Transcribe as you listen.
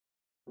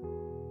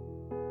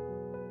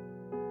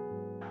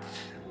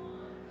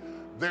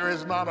There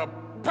is not a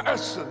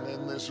person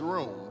in this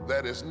room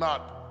that is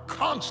not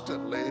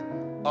constantly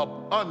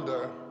up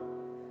under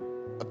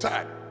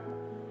attack.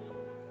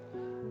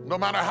 No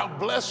matter how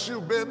blessed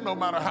you've been, no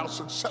matter how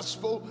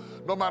successful,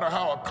 no matter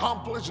how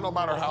accomplished, no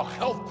matter how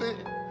healthy,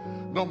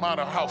 no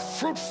matter how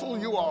fruitful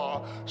you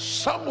are,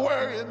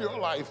 somewhere in your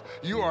life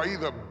you are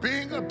either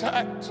being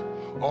attacked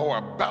or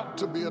about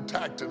to be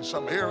attacked in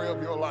some area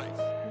of your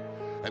life.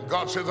 And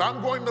God says, I'm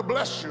going to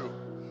bless you,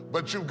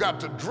 but you've got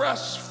to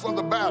dress for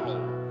the battle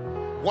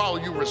while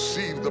you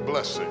receive the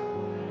blessing.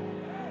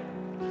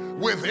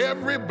 With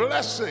every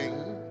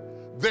blessing,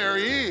 there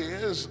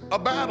is a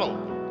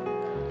battle.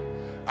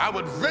 I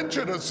would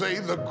venture to say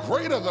the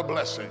greater the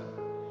blessing,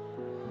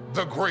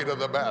 the greater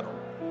the battle.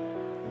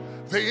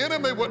 The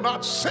enemy would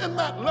not send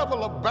that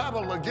level of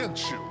battle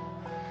against you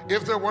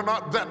if there were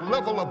not that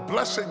level of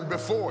blessing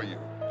before you.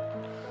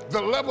 The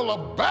level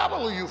of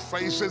battle you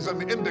face is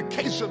an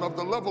indication of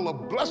the level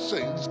of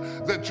blessings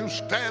that you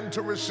stand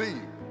to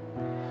receive.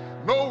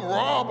 No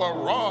robber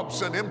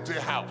robs an empty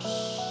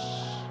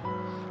house.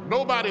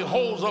 Nobody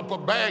holds up a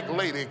bag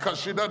lady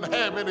because she doesn't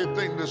have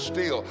anything to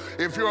steal.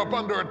 If you're up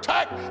under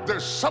attack,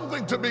 there's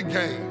something to be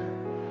gained.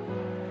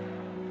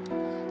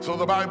 So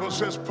the Bible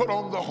says, put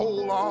on the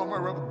whole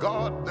armor of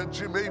God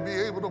that you may be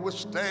able to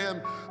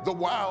withstand the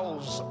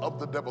wiles of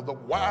the devil,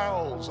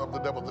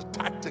 the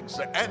tactics,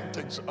 the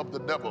antics of the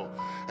devil.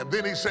 And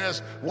then he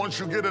says, once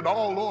you get it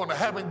all on,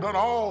 having done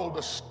all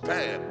to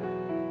stand.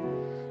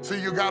 See,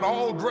 you got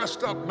all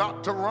dressed up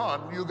not to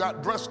run, you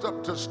got dressed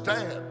up to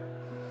stand,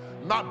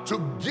 not to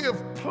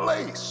give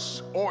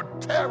place or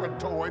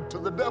territory to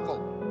the devil,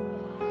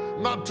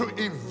 not to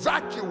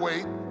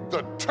evacuate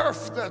the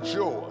turf that's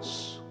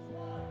yours.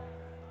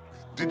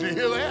 Did you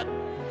hear that?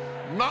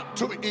 Not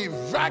to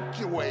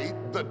evacuate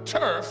the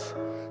turf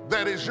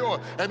that is yours.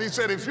 And he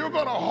said, if you're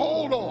going to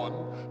hold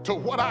on to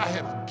what I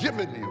have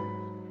given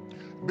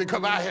you,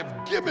 because I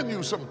have given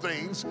you some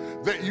things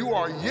that you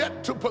are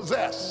yet to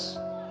possess.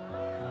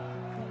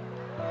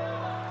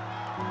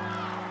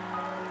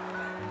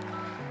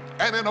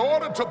 And in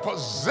order to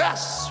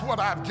possess what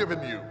I've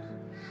given you,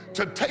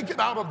 to take it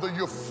out of the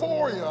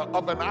euphoria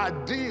of an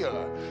idea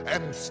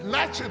and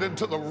snatch it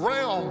into the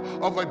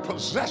realm of a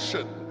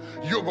possession,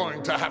 you're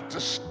going to have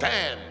to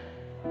stand.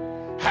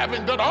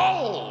 Having done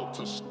all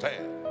to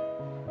stand.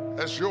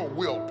 That's your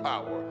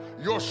willpower,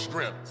 your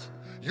strength,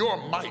 your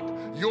might,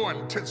 your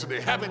intensity.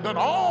 Having done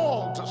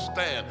all to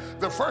stand.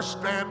 The first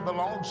stand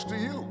belongs to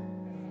you.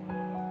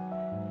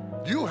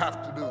 You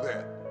have to do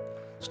that.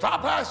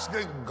 Stop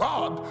asking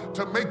God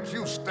to make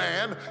you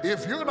stand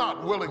if you're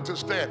not willing to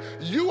stand.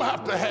 You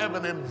have to have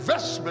an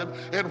investment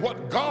in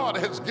what God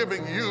has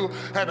given you,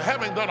 and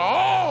having done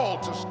all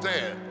to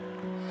stand.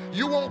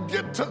 You won't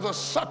get to the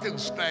second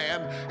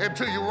stand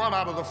until you run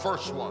out of the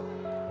first one.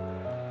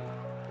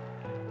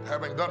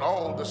 Having done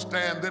all to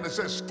stand, then it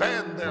says,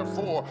 stand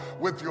therefore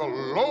with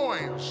your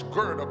loins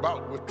girt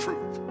about with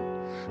truth.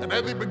 And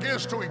as he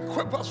begins to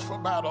equip us for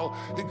battle,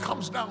 he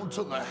comes down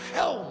to the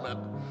helmet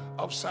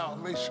of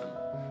salvation.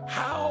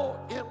 How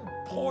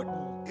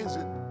important is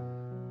it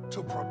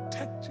to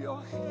protect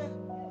your head?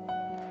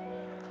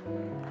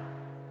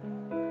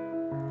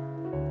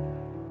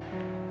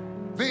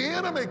 The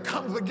enemy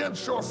comes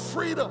against your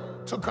freedom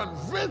to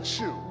convince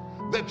you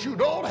that you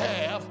don't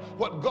have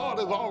what God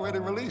has already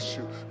released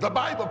you. The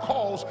Bible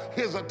calls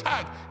his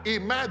attack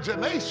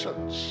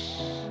imaginations.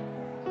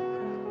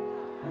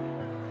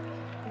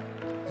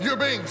 You're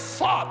being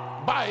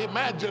fought by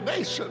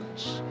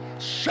imaginations,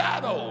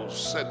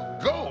 shadows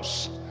and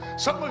ghosts.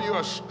 Some of you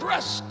are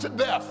stressed to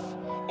death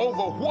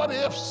over what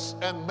ifs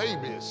and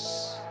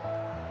maybes.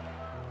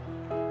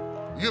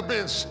 You've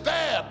been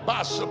stabbed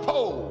by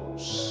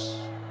suppose.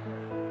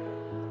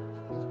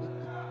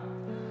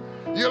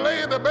 You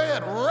lay in the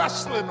bed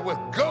wrestling with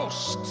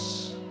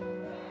ghosts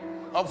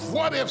of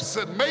what ifs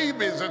and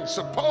maybes and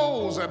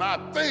suppose and I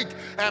think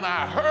and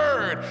I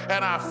heard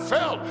and I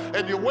felt,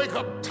 and you wake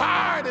up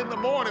tired in the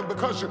morning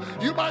because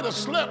you might have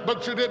slept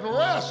but you didn't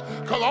rest,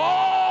 because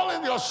all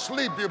in your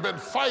sleep you've been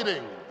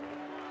fighting.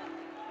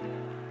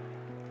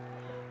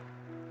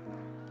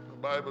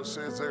 The Bible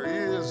says there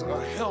is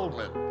a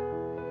helmet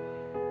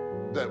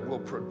that will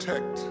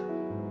protect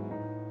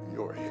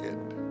your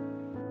head.